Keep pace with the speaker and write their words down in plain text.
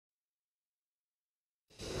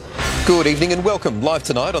Good evening and welcome. Live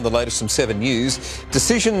tonight on the latest from 7 News.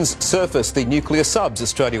 Decisions surface the nuclear subs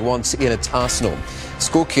Australia wants in its arsenal.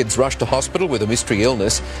 School kids rushed to hospital with a mystery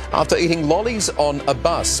illness after eating lollies on a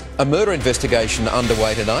bus. A murder investigation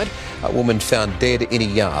underway tonight. A woman found dead in a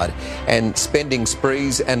yard. And spending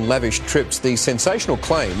sprees and lavish trips. These sensational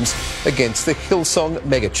claims against the Hillsong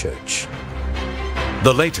megachurch.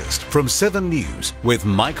 The latest from 7 News with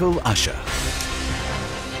Michael Usher.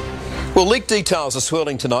 Well, leaked details are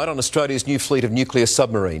swirling tonight on Australia's new fleet of nuclear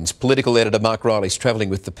submarines. Political editor Mark Riley's travelling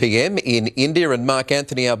with the PM in India, and Mark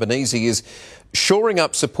Anthony Albanese is shoring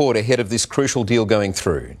up support ahead of this crucial deal going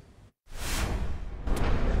through.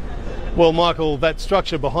 Well, Michael, that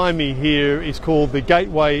structure behind me here is called the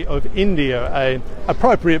Gateway of India, an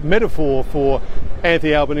appropriate metaphor for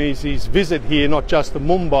Anthony Albanese's visit here, not just to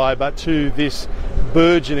Mumbai, but to this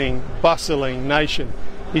burgeoning, bustling nation.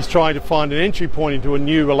 He's trying to find an entry point into a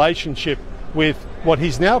new relationship with what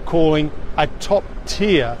he's now calling a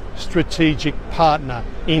top-tier strategic partner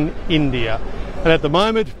in India. And at the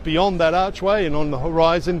moment, beyond that archway and on the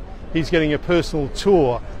horizon, he's getting a personal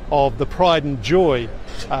tour of the pride and joy,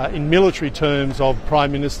 in military terms, of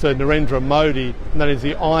Prime Minister Narendra Modi, and that is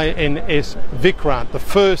the INS Vikrant, the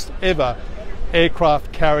first ever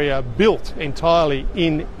aircraft carrier built entirely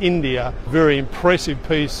in India. Very impressive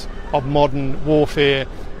piece of modern warfare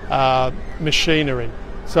machinery.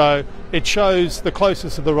 So it shows the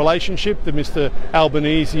closeness of the relationship that Mr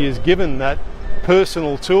Albanese has given that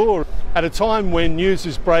personal tour at a time when news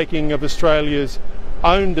is breaking of Australia's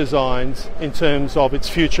own designs in terms of its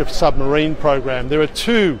future submarine program. There are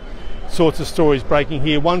two sorts of stories breaking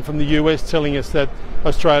here. One from the US telling us that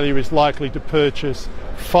Australia is likely to purchase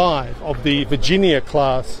 5 of the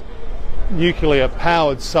Virginia-class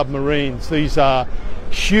nuclear-powered submarines. These are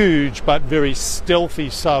huge but very stealthy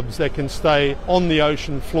subs that can stay on the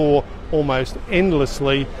ocean floor almost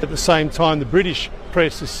endlessly. At the same time, the British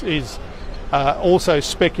press is also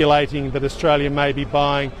speculating that Australia may be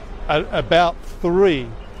buying about 3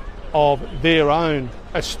 of their own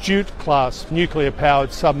Astute-class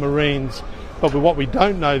nuclear-powered submarines. But what we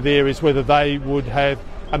don't know there is whether they would have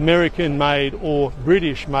American-made or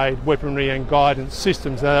British-made weaponry and guidance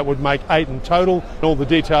systems. Now that would make 8 in total. All the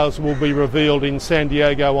details will be revealed in San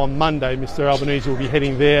Diego on Monday. Mr Albanese will be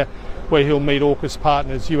heading there, where he'll meet AUKUS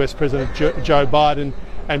partners US President Joe Biden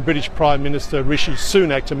and British Prime Minister Rishi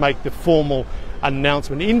Sunak to make the formal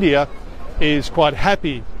announcement. India is quite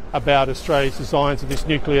happy about Australia's designs of this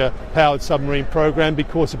nuclear-powered submarine program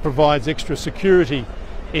because it provides extra security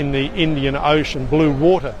in the Indian Ocean, blue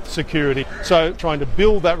water security. So trying to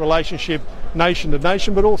build that relationship nation to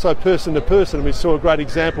nation, but also person to person. And we saw a great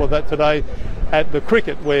example of that today at the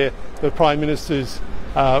cricket, where the Prime Ministers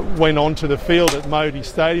went onto the field at Modi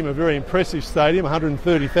Stadium, a very impressive stadium,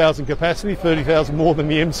 130,000 capacity, 30,000 more than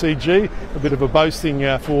the MCG, a bit of a boasting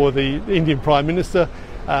for the Indian Prime Minister.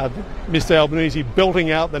 Mr Albanese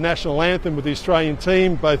belting out the national anthem with the Australian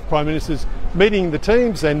team, both Prime Ministers meeting the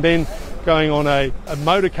teams and then going on a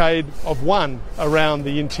motorcade of one around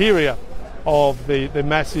the interior of the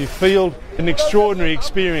massive field. An extraordinary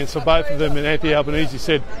experience for both of them, and Anthony Albanese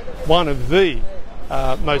said one of the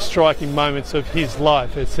most striking moments of his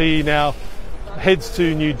life as he now heads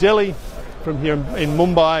to New Delhi from here in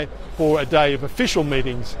Mumbai for a day of official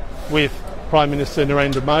meetings with Prime Minister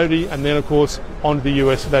Narendra Modi, and then of course on to the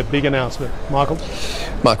US for that big announcement. Michael?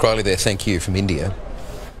 Mark Riley there, thank you, from India.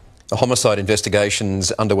 A homicide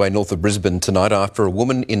investigation's underway north of Brisbane tonight after a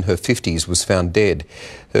woman in her 50s was found dead.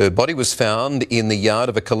 Her body was found in the yard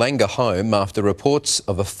of a Kalanga home after reports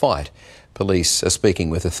of a fight. Police are speaking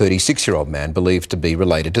with a 36-year-old man believed to be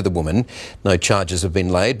related to the woman. No charges have been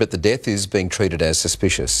laid, but the death is being treated as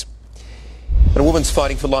suspicious. And a woman's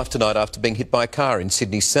fighting for life tonight after being hit by a car in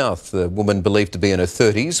Sydney South. The woman, believed to be in her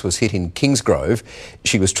 30s, was hit in Kingsgrove.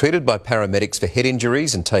 She was treated by paramedics for head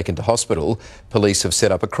injuries and taken to hospital. Police have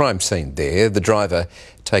set up a crime scene there. The driver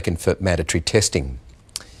taken for mandatory testing.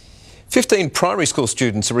 15 primary school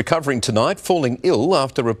students are recovering tonight, falling ill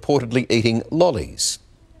after reportedly eating lollies.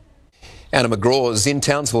 Anna McGraw's in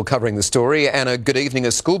Townsville covering the story. Anna, good evening.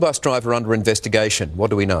 A school bus driver under investigation. What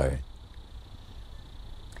do we know?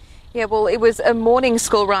 Yeah, well, it was a morning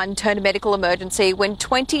school run turned a medical emergency when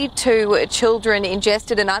 22 children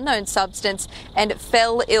ingested an unknown substance and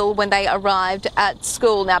fell ill when they arrived at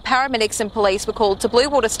school. Now, paramedics and police were called to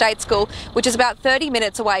Bluewater State School, which is about 30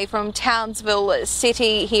 minutes away from Townsville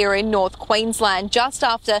City here in North Queensland. Just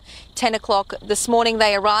after 10 o'clock this morning,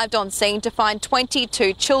 they arrived on scene to find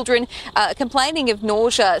 22 children complaining of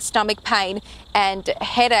nausea, stomach pain and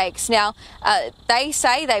headaches. Now, they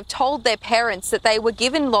say they've told their parents that they were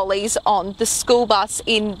given lollies lollies on the school bus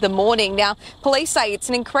in the morning. Now, police say it's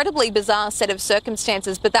an incredibly bizarre set of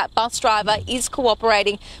circumstances, but that bus driver is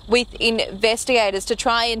cooperating with investigators to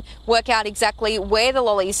try and work out exactly where the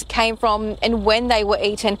lollies came from and when they were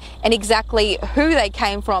eaten and exactly who they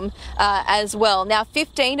came from as well. Now,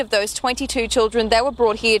 15 of those 22 children, they were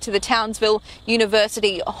brought here to the Townsville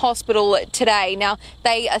University Hospital today. Now,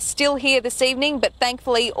 they are still here this evening, but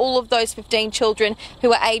thankfully all of those 15 children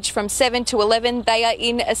who are aged from 7 to 11, they are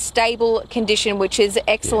in a stable condition, which is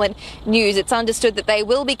excellent news. It's understood that they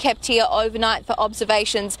will be kept here overnight for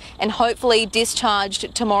observations and hopefully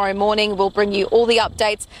discharged tomorrow morning. We'll bring you all the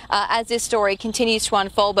updates as this story continues to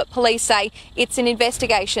unfold, but police say it's an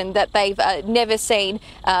investigation that they've never seen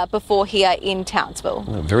before here in Townsville.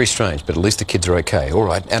 Oh, very strange, but at least the kids are okay. All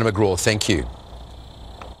right, Anna McGraw, thank you.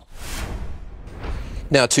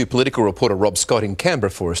 Now to political reporter Rob Scott in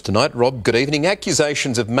Canberra for us tonight. Rob, good evening.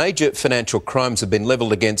 Accusations of major financial crimes have been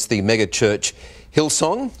levelled against the mega church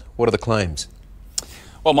Hillsong. What are the claims?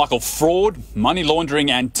 Well, Michael, fraud, money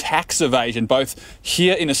laundering and tax evasion, both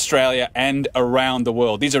here in Australia and around the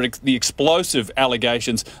world. These are the explosive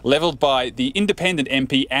allegations levelled by the independent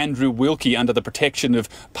MP Andrew Wilkie under the protection of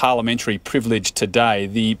parliamentary privilege today.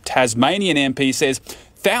 The Tasmanian MP says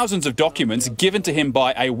thousands of documents given to him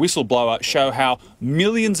by a whistleblower show how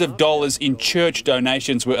millions of dollars in church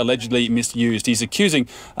donations were allegedly misused. He's accusing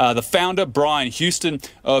the founder, Brian Houston,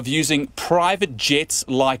 of using private jets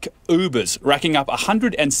like Ubers, racking up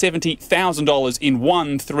 $170,000 in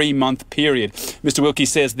one 3-month period. Mr. Wilkie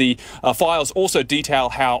says the files also detail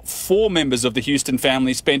how 4 members of the Houston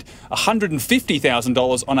family spent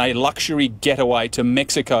 $150,000 on a luxury getaway to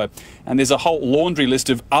Mexico. And there's a whole laundry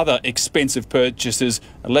list of other expensive purchases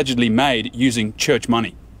allegedly made using church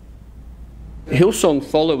money. Hillsong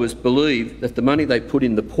followers believe that the money they put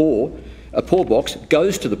in the poor box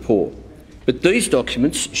goes to the poor. But these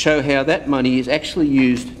documents show how that money is actually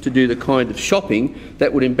used to do the kind of shopping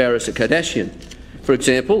that would embarrass a Kardashian. For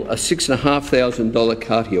example, a $6,500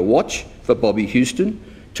 Cartier watch for Bobby Houston,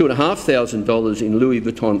 $2,500 in Louis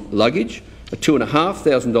Vuitton luggage, a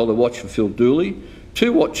 $2,500 watch for Phil Dooley,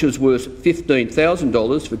 2 watches worth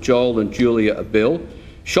 $15,000 for Joel and Julia Abel,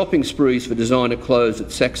 shopping sprees for designer clothes at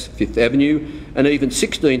Saks Fifth Avenue, and even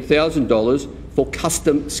 $16,000 for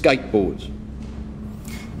custom skateboards.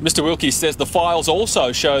 Mr. Wilkie says the files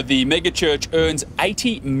also show the megachurch earns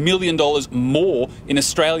 $80 million more in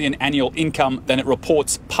Australian annual income than it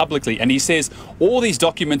reports publicly. And he says all these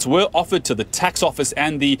documents were offered to the Tax Office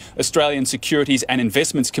and the Australian Securities and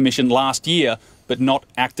Investments Commission last year, but not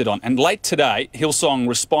acted on. And late today, Hillsong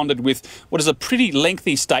responded with what is a pretty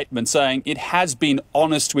lengthy statement saying it has been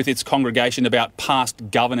honest with its congregation about past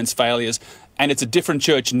governance failures, and it's a different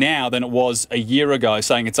church now than it was a year ago,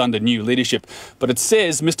 saying it's under new leadership. But it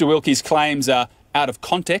says Mr. Wilkie's claims are out of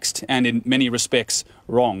context and in many respects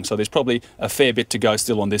wrong. So there's probably a fair bit to go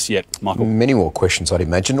still on this yet, Michael. Many more questions, I'd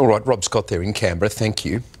imagine. All right, Rob Scott there in Canberra, thank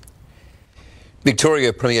you.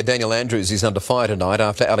 Victoria Premier Daniel Andrews is under fire tonight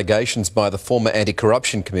after allegations by the former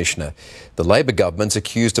Anti-Corruption Commissioner. The Labor government's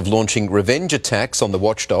accused of launching revenge attacks on the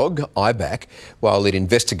watchdog, IBAC, while it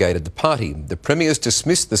investigated the party. The Premier's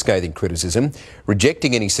dismissed the scathing criticism,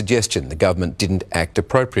 rejecting any suggestion the government didn't act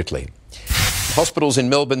appropriately. Hospitals in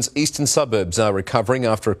Melbourne's eastern suburbs are recovering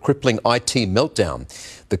after a crippling IT meltdown.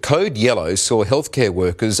 The code yellow saw healthcare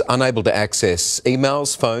workers unable to access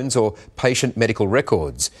emails, phones or patient medical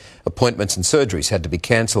records. Appointments and surgeries had to be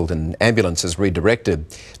cancelled and ambulances redirected.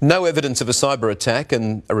 No evidence of a cyber attack,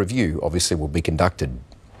 and a review obviously will be conducted.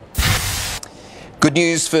 Good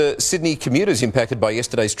news for Sydney commuters impacted by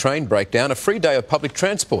yesterday's train breakdown. A free day of public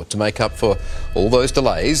transport to make up for all those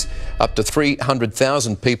delays. Up to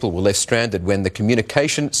 300,000 people were left stranded when the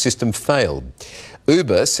communication system failed.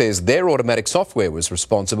 Uber says their automatic software was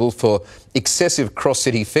responsible for excessive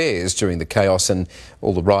cross-city fares during the chaos, and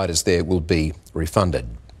all the riders there will be refunded.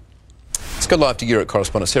 Let's go live to Europe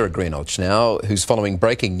correspondent Sarah Greenhalgh now, who's following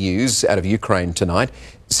breaking news out of Ukraine tonight.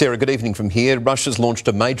 Sarah, good evening from here. Russia's launched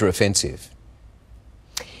a major offensive.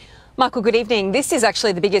 Michael, good evening. This is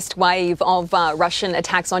actually the biggest wave of Russian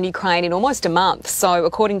attacks on Ukraine in almost a month. So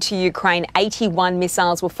according to Ukraine, 81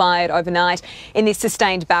 missiles were fired overnight in this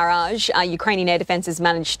sustained barrage. Ukrainian air defences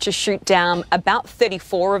managed to shoot down about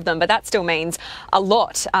 34 of them, but that still means a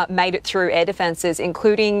lot made it through air defences,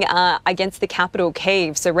 including against the capital,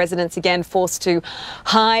 Kyiv. So residents again forced to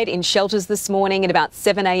hide in shelters this morning. At about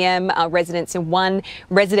 7 a.m, residents in one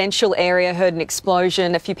residential area heard an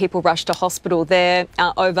explosion. A few people rushed to hospital there.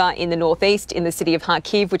 Over in the northeast in the city of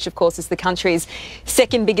Kharkiv, which of course is the country's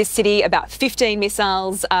second biggest city. About 15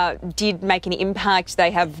 missiles did make an impact. They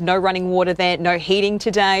have no running water there, no heating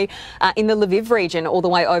today. In the Lviv region, all the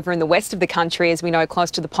way over in the west of the country, as we know, close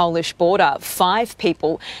to the Polish border, 5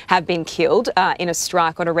 people have been killed in a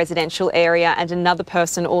strike on a residential area, and another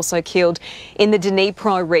person also killed in the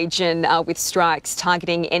Dnipro region with strikes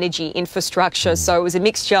targeting energy infrastructure. So it was a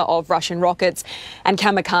mixture of Russian rockets and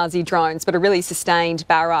kamikaze drones, but a really sustained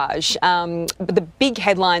barrage. But the big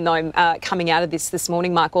headline, though, coming out of this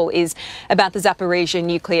morning, Michael, is about the Zaporizhzhia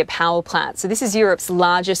nuclear power plant. So this is Europe's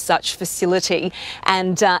largest such facility,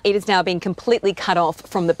 and it has now been completely cut off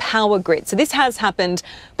from the power grid. So this has happened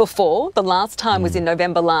before. The last time was in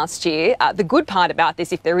November last year. The good part about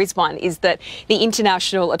this, if there is one, is that the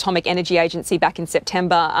International Atomic Energy Agency back in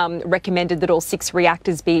September recommended that all 6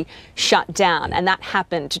 reactors be shut down, and that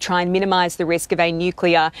happened to try and minimise the risk of a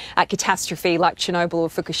nuclear catastrophe like Chernobyl or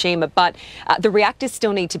Fukushima. But the reactors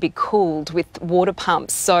still need to be cooled with water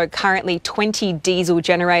pumps. So currently 20 diesel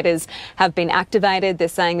generators have been activated. They're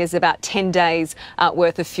saying there's about 10 days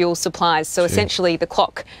worth of fuel supplies. So essentially the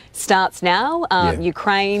clock starts now.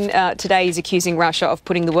 Ukraine today is accusing Russia of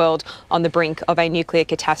putting the world on the brink of a nuclear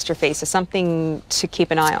catastrophe. So something to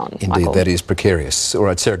keep an eye on. Indeed, Michael. That is precarious. All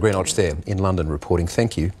right, Sarah Greenoch there in London reporting.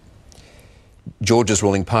 Thank you. Georgia's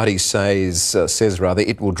ruling party says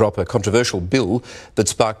it will drop a controversial bill that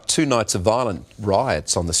sparked 2 nights of violent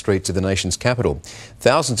riots on the streets of the nation's capital.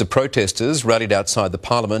 Thousands of protesters rallied outside the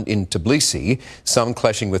parliament in Tbilisi, some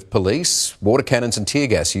clashing with police. Water cannons and tear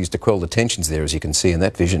gas used to quell the tensions there, as you can see in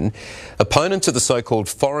that vision. Opponents of the so-called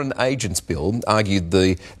Foreign Agents Bill argued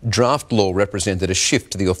the draft law represented a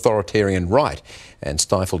shift to the authoritarian right and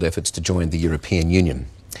stifled efforts to join the European Union.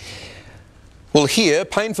 Well, here,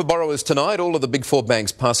 pain for borrowers tonight. All of the big 4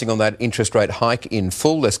 banks passing on that interest rate hike in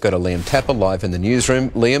full. Let's go to Liam Tapper live in the newsroom.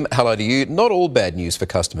 Liam, hello to you. Not all bad news for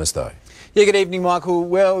customers, though. Yeah, good evening, Michael.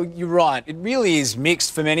 Well, you're right. It really is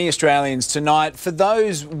mixed for many Australians tonight. For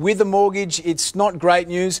those with a mortgage, it's not great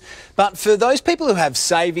news. But for those people who have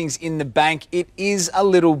savings in the bank, it is a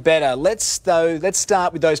little better. Let's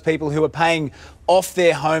start with those people who are paying off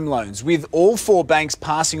their home loans, with all 4 banks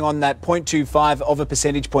passing on that 0.25 of a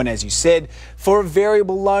percentage point, as you said. For a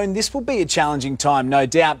variable loan, this will be a challenging time, no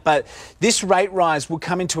doubt, but this rate rise will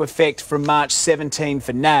come into effect from March 17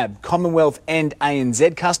 for NAB, Commonwealth and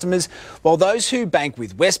ANZ customers, while those who bank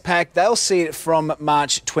with Westpac, they'll see it from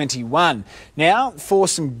March 21. Now, for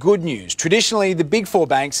some good news. Traditionally, the big 4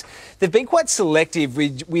 banks, they've been quite selective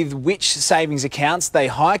with which savings accounts they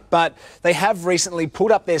hike, but they have recently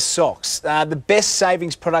pulled up their socks. The best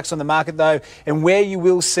savings products on the market, though, and where you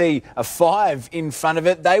will see a 5 in front of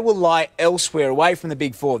it, they will lie elsewhere, away from the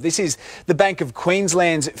big 4. This is the Bank of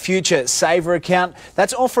Queensland's Future Saver account.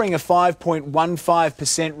 That's offering a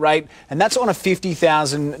 5.15% rate, and that's on a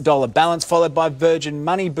 $50,000 balance, followed by Virgin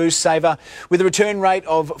Money Boost Saver with a return rate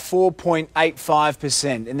of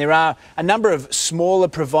 4.85%. And there are a number of smaller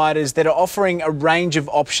providers that are offering a range of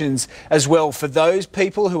options as well for those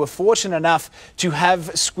people who are fortunate enough to have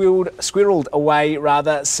squirreled away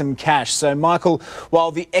some cash. So, Michael,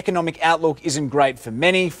 while the economic outlook isn't great for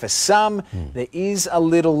many, for some, there is a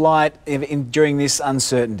little light during this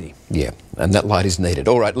uncertainty. Yeah, and that light is needed.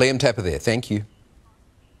 All right, Liam Tapper there. Thank you.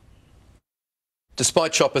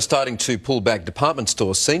 Despite shoppers starting to pull back, department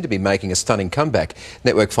stores seem to be making a stunning comeback.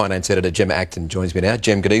 Network Finance Editor Gemma Acton joins me now.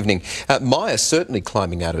 Gem, good evening. Myer's certainly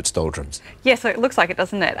climbing out of its doldrums. Yeah, so it looks like it,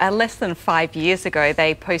 doesn't it? Less than 5 years ago,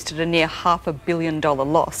 they posted a near $500 million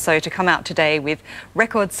loss. So to come out today with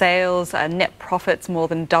record sales, net profits more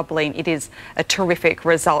than doubling, it is a terrific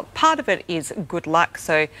result. Part of it is good luck.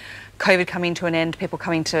 So COVID coming to an end, people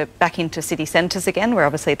coming back into city centres again, where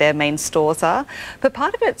obviously their main stores are. But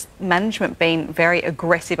part of it's management being very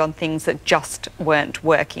aggressive on things that just weren't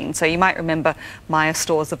working. So you might remember Myer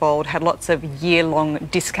stores of old had lots of year-long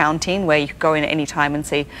discounting where you could go in at any time and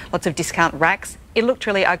see lots of discount racks. It looked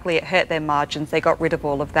really ugly, it hurt their margins, they got rid of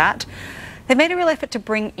all of that. They made a real effort to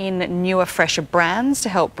bring in newer, fresher brands to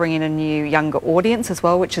help bring in a new, younger audience as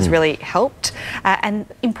well, which has really helped. And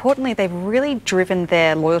importantly, they've really driven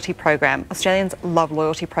their loyalty program. Australians love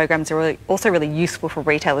loyalty programs. They're also really useful for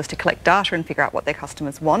retailers to collect data and figure out what their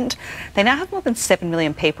customers want. They now have more than 7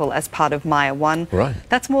 million people as part of Myer One. Right.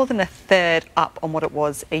 That's more than a third up on what it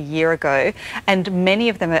was a year ago. And many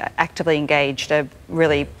of them are actively engaged to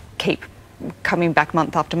really keep coming back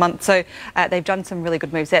month after month. So they've done some really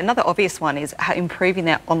good moves there. Another obvious one is improving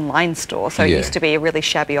their online store. So it used to be a really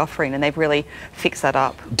shabby offering, and they've really fixed that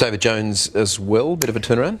up. David Jones as well, bit of a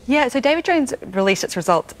turnaround? Yeah, so David Jones released its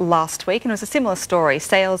results last week, and it was a similar story.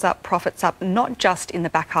 Sales up, profits up, not just in the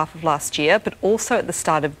back half of last year, but also at the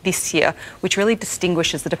start of this year, which really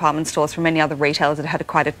distinguishes the department stores from many other retailers that had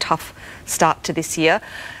quite a tough start to this year.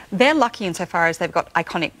 They're lucky insofar as they've got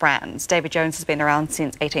iconic brands. David Jones has been around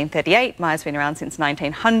since 1838, Myer's been around since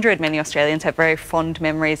 1900. Many Australians have very fond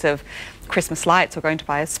memories of Christmas lights or going to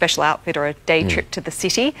buy a special outfit or a day trip to the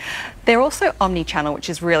city. They're also omni-channel, which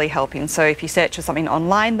is really helping. So if you search for something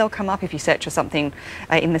online, they'll come up. If you search for something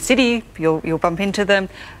in the city, you'll bump into them.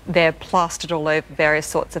 They're plastered all over various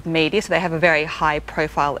sorts of media, so they have a very high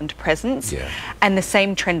profile and presence. And the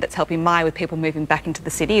same trend that's helping Myer with people moving back into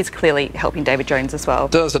the city is clearly helping David Jones as well.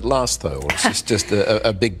 Does it last, though, or is this just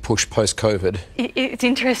a big push post-COVID? It's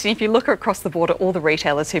interesting. If you look across the board at all the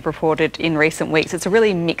retailers who've reported in recent weeks, it's a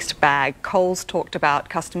really mixed bag. Coles talked about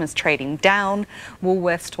customers trading down.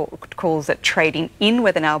 Woolworths calls it trading in,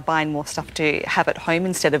 where they're now buying more stuff to have at home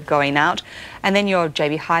instead of going out. And then your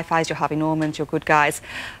JB Hi-Fis, your Harvey Normans, your Good Guys,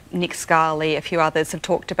 Nick Scali, a few others have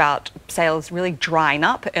talked about sales really drying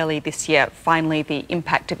up early this year. Finally, the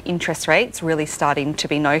impact of interest rates really starting to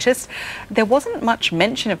be noticed. There wasn't much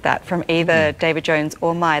mention of that from either David Jones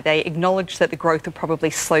or Myer. They acknowledged that the growth would probably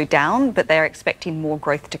slow down, but they're expecting more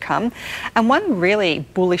growth to come. And one really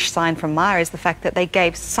bullish sign from Myer is the fact that they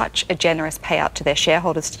gave such a generous payout to their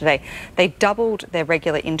shareholders today. They doubled their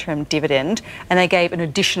regular interim dividend and they gave an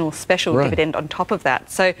additional special dividend on top of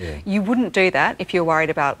that. So you wouldn't do that if you're worried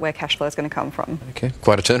about where cash flow is going to come from. Okay,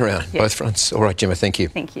 quite a turnaround, both fronts. All right, Gemma, thank you.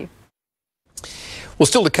 Thank you. Well,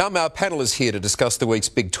 still to come, our panel is here to discuss the week's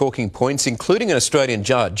big talking points, including an Australian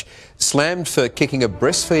judge slammed for kicking a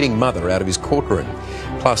breastfeeding mother out of his courtroom.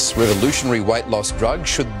 Plus, revolutionary weight loss drugs,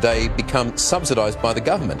 should they become subsidised by the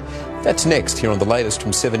government? That's next here on The Latest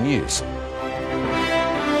from 7 News.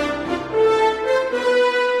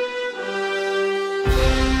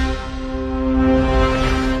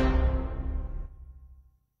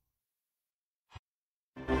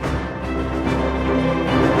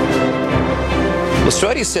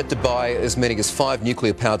 Australia is set to buy as many as 5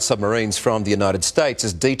 nuclear-powered submarines from the United States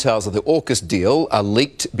as details of the AUKUS deal are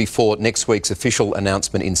leaked before next week's official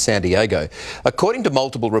announcement in San Diego. According to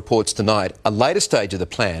multiple reports tonight, a later stage of the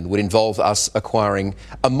plan would involve us acquiring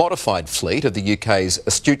a modified fleet of the UK's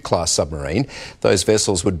Astute-class submarine. Those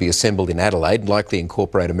vessels would be assembled in Adelaide, likely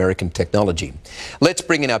incorporate American technology. Let's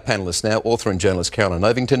bring in our panellists now, author and journalist Caroline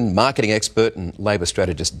Ovington, marketing expert and Labor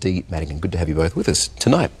strategist Dee Madigan. Good to have you both with us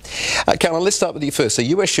tonight. Caroline, let's start with you first. So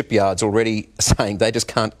US shipyards already saying they just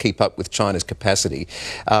can't keep up with China's capacity.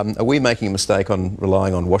 Are we making a mistake on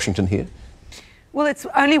relying on Washington here? Well, it's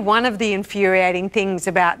only one of the infuriating things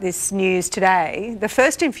about this news today. The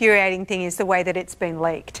first infuriating thing is the way that it's been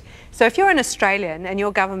leaked. So if you're an Australian and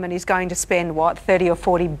your government is going to spend, what, $30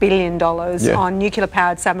 or $40 billion on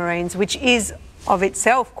nuclear-powered submarines, which is of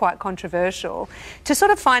itself quite controversial, to sort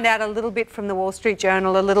of find out a little bit from the Wall Street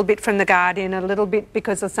Journal, a little bit from The Guardian, a little bit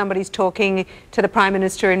because of somebody's talking to the Prime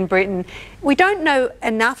Minister in Britain. We don't know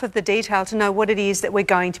enough of the detail to know what it is that we're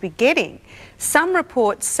going to be getting. Some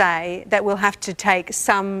reports say that we'll have to take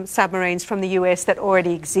some submarines from the US that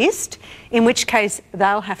already exist, in which case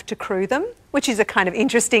they'll have to crew them, which is a kind of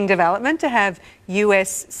interesting development to have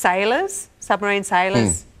US sailors, submarine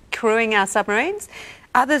sailors, crewing our submarines.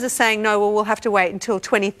 Others are saying, no, well, we'll have to wait until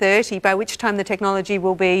 2030, by which time the technology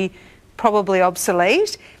will be probably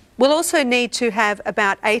obsolete. We'll also need to have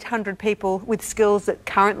about 800 people with skills that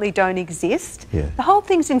currently don't exist. The whole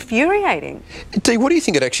thing's infuriating. Dee, what do you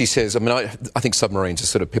think it actually says? I mean, I think submarines are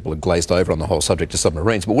sort of, people are glazed over on the whole subject of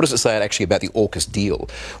submarines, but what does it say actually about the AUKUS deal?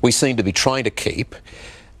 We seem to be trying to keep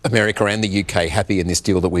America and the UK happy in this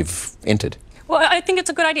deal that we've entered. Well, I think it's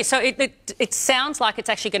a good idea. So it sounds like it's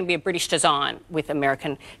actually going to be a British design with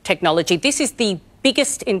American technology. This is the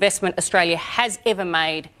biggest investment Australia has ever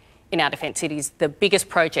made in our defence. It is the biggest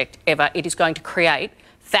project ever. It is going to create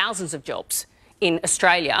thousands of jobs in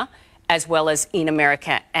Australia as well as in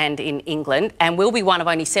America and in England, and we'll be one of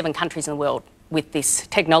only 7 countries in the world with this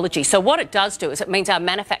technology. So what it does do is it means our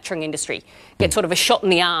manufacturing industry gets sort of a shot in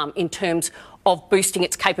the arm in terms of boosting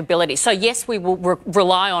its capability. So yes, we will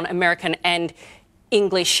rely on American and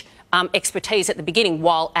English expertise at the beginning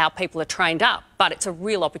while our people are trained up, but it's a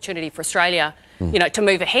real opportunity for Australia, you know, to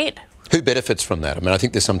move ahead. Who benefits from that? I mean, I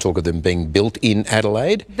think there's some talk of them being built in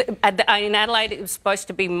Adelaide. In Adelaide, it was supposed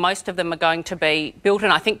to be, most of them are going to be built,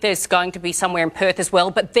 and I think there's going to be somewhere in Perth as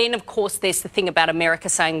well. But then, of course, there's the thing about America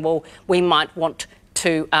saying, well, we might want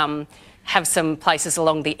to have some places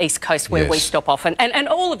along the east coast where we stop off. And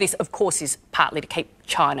all of this, of course, is partly to keep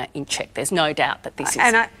China in check. There's no doubt that this is...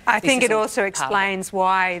 And I think it also explains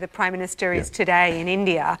why the Prime Minister is today in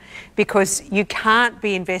India, because you can't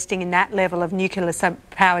be investing in that level of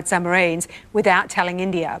nuclear-powered submarines without telling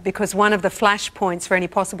India, because one of the flashpoints for any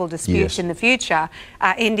possible disputes in the future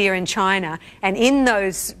are India and China. And in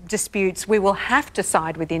those disputes, we will have to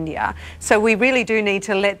side with India. So we really do need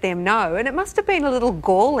to let them know. And it must have been a little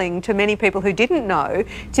galling to many people who didn't know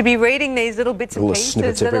to be reading these little bits and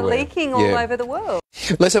pieces that are leaking all over the world.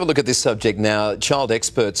 Let's have a look at this subject now. Child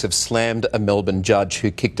experts have slammed a Melbourne judge who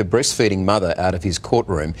kicked a breastfeeding mother out of his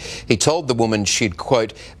courtroom. He told the woman she'd,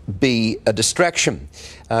 quote, be a distraction.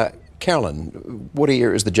 Carolyn, what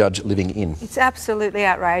era is the judge living in? It's absolutely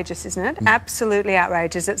outrageous, isn't it? Absolutely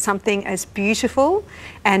outrageous. It's something as beautiful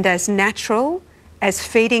and as natural as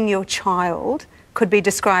feeding your child could be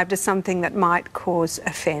described as something that might cause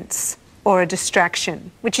offence or a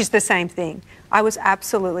distraction, which is the same thing. I was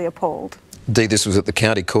absolutely appalled. Dee, this was at the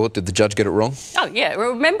county court. Did the judge get it wrong? Oh, yeah.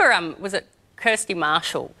 Remember, was it Kirsty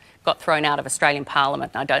Marshall got thrown out of Australian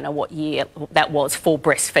Parliament? I don't know what year that was, for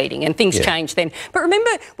breastfeeding, and things changed then. But remember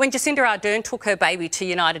when Jacinda Ardern took her baby to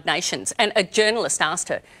United Nations and a journalist asked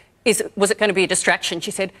her, was it going to be a distraction?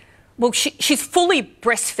 She said, well, she's fully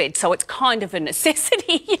breastfed, so it's kind of a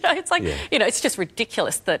necessity. You know, it's like, you know, it's just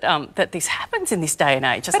ridiculous that that this happens in this day and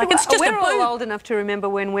age. It's like, it's just we're all old enough to remember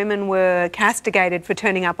when women were castigated for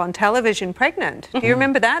turning up on television pregnant. Do you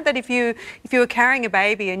remember that? That if you were carrying a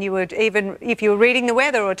baby and you were if you were reading the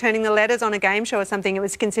weather or turning the letters on a game show or something, it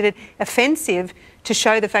was considered offensive to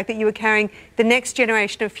show the fact that you were carrying the next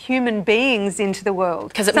generation of human beings into the world.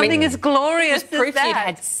 Because something as glorious as proof that. You'd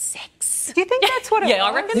had sex. Do you think that's what it was?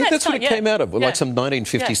 I reckon that's what it came out of, like some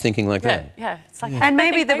 1950s thinking like that. Yeah, it's like, and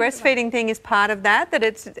maybe the breastfeeding thing is part of that.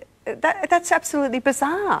 That's absolutely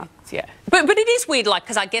bizarre. Yeah, but it is weird, like,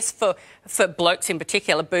 because I guess for blokes in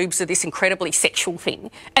particular, boobs are this incredibly sexual thing,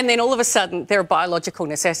 and then all of a sudden they're a biological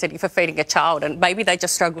necessity for feeding a child, and maybe they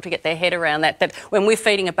just struggle to get their head around that when we're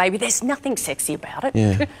feeding a baby, there's nothing sexy about it.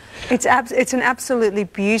 Yeah. It's an absolutely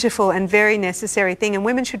beautiful and very necessary thing, and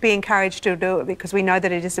women should be encouraged to do it because we know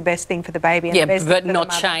that it is the best thing for the baby. And the best but thing for not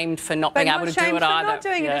the shamed for not being able to do it either. Not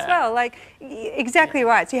doing it as well. Like, exactly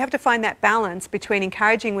right. So you have to find that balance between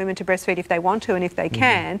encouraging women to breastfeed if they want to and if they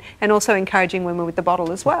can, and also encouraging women with the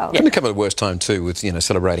bottle as well. Couldn't come at a worse time too, with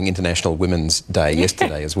celebrating International Women's Day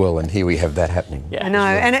yesterday as well, and here we have that happening. I know,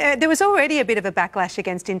 and there was already a bit of a backlash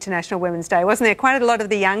against International Women's Day, wasn't there? Quite a lot of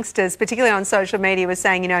the youngsters, particularly on social media, were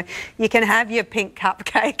saying, you know, you can have your pink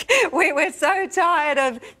cupcake. We're so tired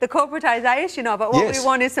of the corporatisation of it. What we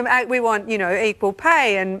want is equal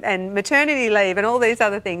pay and maternity leave and all these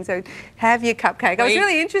other things. So have your cupcake. I was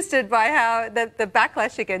really interested by how the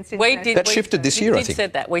backlash against International... That shifted this year, I think. We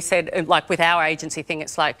said that. We said, like, with our agency thing,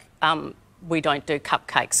 it's like... we don't do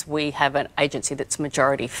cupcakes. We have an agency that's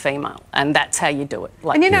majority female, and that's how you do it.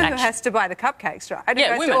 Like, and you know who has to buy the cupcakes, right? Who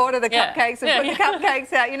has to order the cupcakes and put the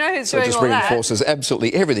cupcakes out? You know who's doing all that? So it just reinforces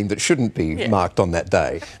absolutely everything that shouldn't be marked on that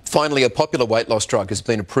day. Finally, a popular weight loss drug has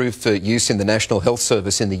been approved for use in the National Health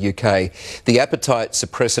Service in the UK. The appetite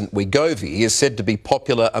suppressant Wegovy is said to be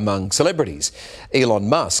popular among celebrities. Elon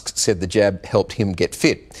Musk said the jab helped him get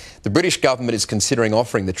fit. The British government is considering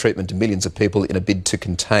offering the treatment to millions of people in a bid to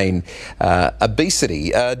contain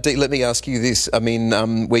obesity. Dee, let me ask you this. I mean,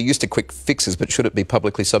 we're used to quick fixes, but should it be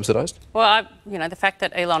publicly subsidised? Well, the fact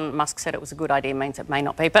that Elon Musk said it was a good idea means it may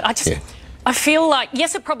not be. But I feel like,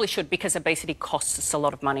 yes, it probably should, because obesity costs us a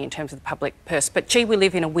lot of money in terms of the public purse. But, gee, we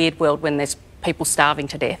live in a weird world when there's people starving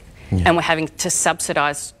to death. And we're having to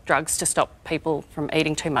subsidise drugs to stop people from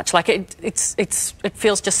eating too much. Like, it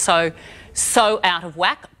feels just so out of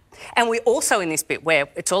whack. And we're also in this bit where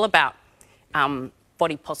it's all about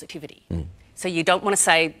body positivity. So you don't want to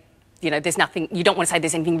say, there's nothing. You don't want to say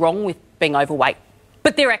there's anything wrong with being overweight.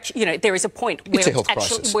 But there actually, there is a point where it's a health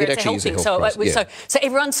crisis. It actually is a health crisis. So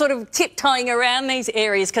everyone's sort of tiptoeing around these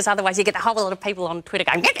areas, because otherwise you get a whole lot of people on Twitter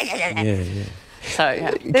going. So,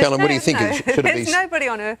 Callum, what do you think? Should it be... There's nobody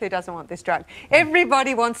on earth who doesn't want this drug.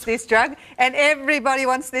 Everybody wants this drug, and everybody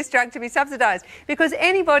wants this drug to be subsidised, because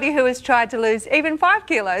anybody who has tried to lose even 5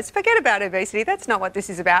 kilos, forget about obesity, that's not what this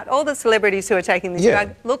is about. All the celebrities who are taking this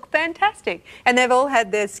drug look fantastic, and they've all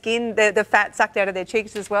had their skin, the fat sucked out of their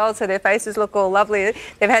cheeks as well, so their faces look all lovely.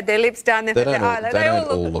 They've had their lips done, they've had their eyelids. They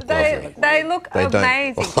all look lovely. They look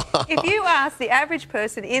amazing. If you ask the average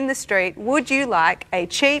person in the street, would you like a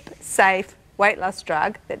cheap, safe weight loss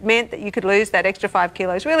drug that meant that you could lose that extra 5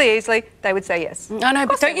 kilos really easily, they would say yes. I know,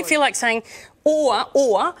 but don't you feel like saying,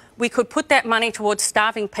 Or we could put that money towards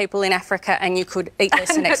starving people in Africa and you could eat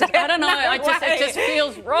less than X. I don't know, it just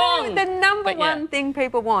feels wrong. No, the number one thing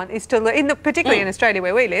people want is to lose, particularly in Australia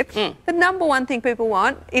where we live, the number one thing people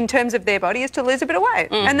want in terms of their body is to lose a bit of weight.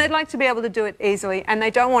 And they'd like to be able to do it easily, and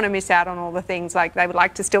they don't want to miss out on all the things, like they would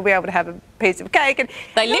like to still be able to have a piece of cake. And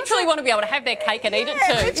they literally want to be able to have their cake and eat it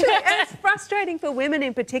too. And it's frustrating for women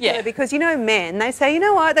in particular because, you know, men, they say, you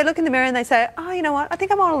know what, they look in the mirror and they say, oh, you know what, I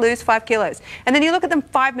think I want to lose 5 kilos. And then you look at them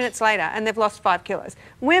 5 minutes later and they've lost 5 kilos.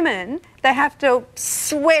 Women, they have to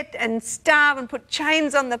sweat and starve and put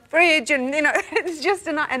chains on the fridge, and, you know, it's just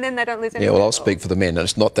enough, and then they don't lose any. Yeah, well, I'll speak for the men, and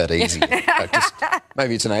it's not that easy.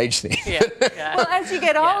 Maybe it's an age thing. Well, as you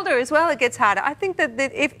get older as well, it gets harder. I think that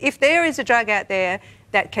if there is a drug out there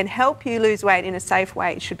that can help you lose weight in a safe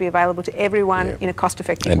way, it should be available to everyone in a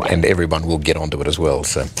cost-effective way. And everyone will get onto it as well.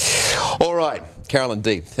 So, all right, Carolyn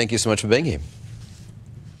Deeb, thank you so much for being here.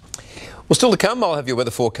 Well, still to come, I'll have your weather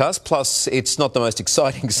forecast, plus it's not the most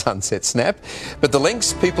exciting sunset snap, but the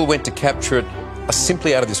lengths people went to capture it are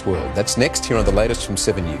simply out of this world. That's next here on the latest from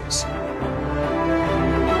 7 News.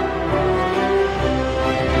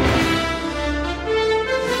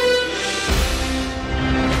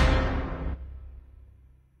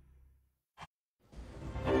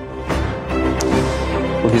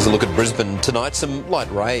 Here's a look at Brisbane tonight. Some light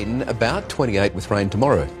rain, about 28 with rain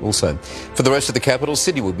tomorrow also. For the rest of the capital,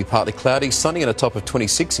 Sydney will be partly cloudy, sunny and a top of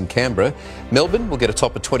 26 in Canberra. Melbourne will get a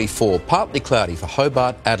top of 24, partly cloudy for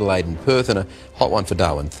Hobart, Adelaide and Perth, and a hot one for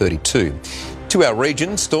Darwin, 32. To our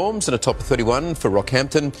region, storms and a top of 31 for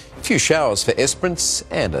Rockhampton, a few showers for Esperance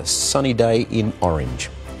and a sunny day in Orange.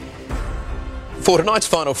 For tonight's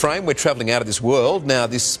final frame, we're travelling out of this world. Now,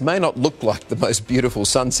 this may not look like the most beautiful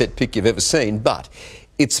sunset pic you've ever seen, but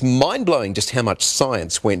it's mind-blowing just how much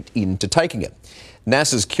science went into taking it.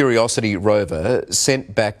 NASA's Curiosity rover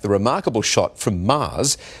sent back the remarkable shot from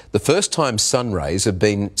Mars, the first time sun rays have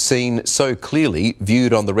been seen so clearly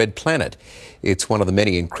viewed on the red planet. It's one of the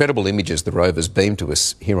many incredible images the rover's beamed to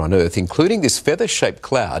us here on Earth, including this feather-shaped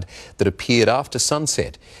cloud that appeared after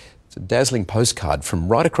sunset. It's a dazzling postcard from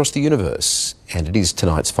right across the universe, and it is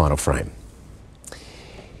tonight's final frame.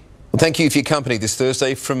 Well, thank you for your company this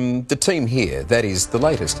Thursday from the team here. That is the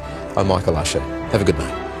latest. I'm Michael Usher. Have a good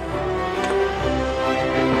night.